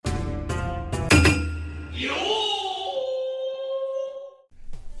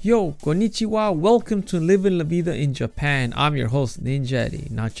Yo, konnichiwa, welcome to Living La Vida in Japan. I'm your host, Ninja Eddie.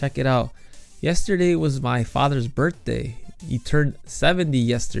 Now check it out. Yesterday was my father's birthday. He turned 70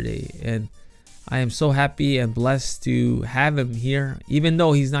 yesterday, and I am so happy and blessed to have him here. Even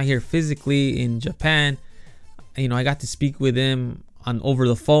though he's not here physically in Japan, I got to speak with him over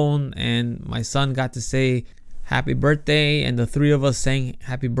the phone, and my son got to say happy birthday, and the three of us sang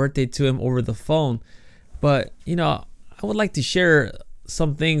happy birthday to him over the phone. But, I would like to share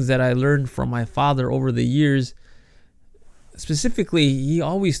some things that I learned from my father over the years. Specifically, he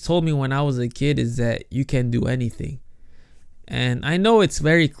always told me when I was a kid is that you can do anything. And I know it's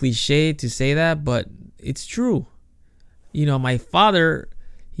very cliche to say that, but it's true. My father,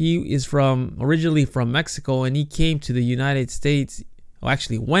 he is originally from Mexico, and he came to the United States, or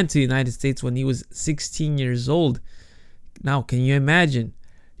actually went to the United States when he was 16 years old. Now, can you imagine?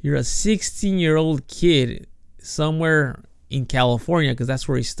 You're a 16-year-old kid somewhere in California, because that's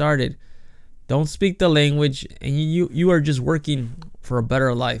where he started. Don't speak the language, and you are just working for a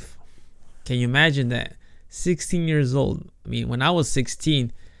better life. Can you imagine that? 16 years old. I mean, when I was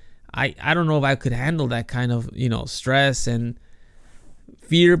 16, I don't know if I could handle that kind of, stress and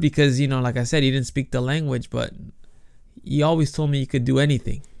fear, because, like I said, he didn't speak the language, but he always told me you could do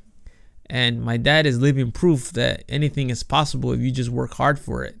anything. And my dad is living proof that anything is possible if you just work hard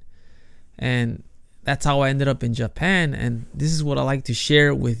for it. And that's how I ended up in Japan. And this is what I like to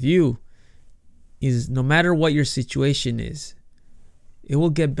share with you, is no matter what your situation is, it will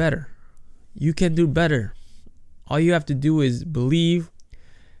get better. You can do better. All you have to do is believe,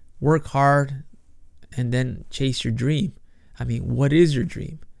 work hard, and then chase your dream. I mean, what is your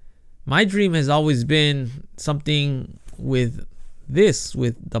dream? My dream has always been something with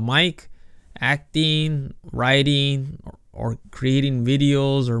the mic, acting, writing, or creating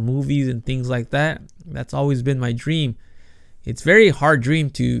videos or movies and things like that. That's always been my dream. It's very hard dream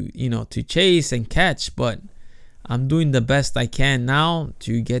to chase and catch, but I'm doing the best I can now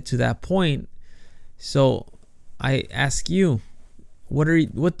to get to that point. So I ask you, what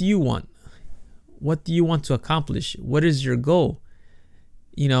do you want? What do you want to accomplish? What is your goal?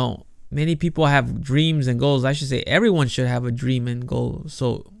 Many people have dreams and goals. I should say everyone should have a dream and goal.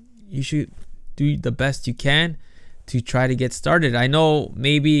 So you should do the best you can to try to get started. I know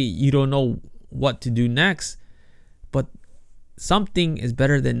maybe you don't know what to do next, but something is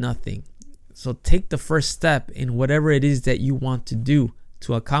better than nothing. So take the first step in whatever it is that you want to do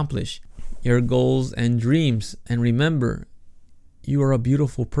to accomplish your goals and dreams. And remember, you are a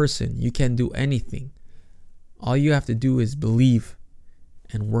beautiful person. You can do anything. All you have to do is believe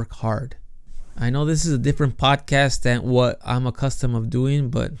and work hard. I know this is a different podcast than what I'm accustomed of doing,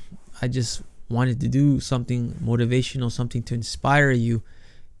 but I just wanted to do something motivational, something to inspire you,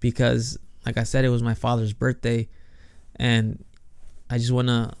 because like I said, it was my father's birthday, and I just want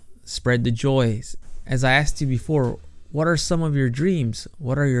to spread the joys. As I asked you before, what are some of your dreams?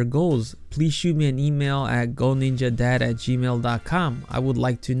 What are your goals? Please shoot me an email at goninjadad@gmail.com. I would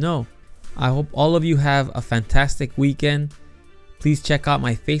like to know. I hope all of you have a fantastic weekend. Please check out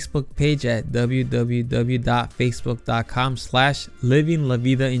my Facebook page at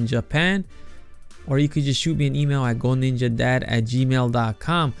www.facebook.com/livinglavidainjapan, or you could just shoot me an email at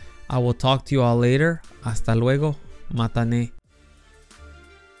goninjadad@gmail.com. I will talk to you all later. Hasta luego. Matane.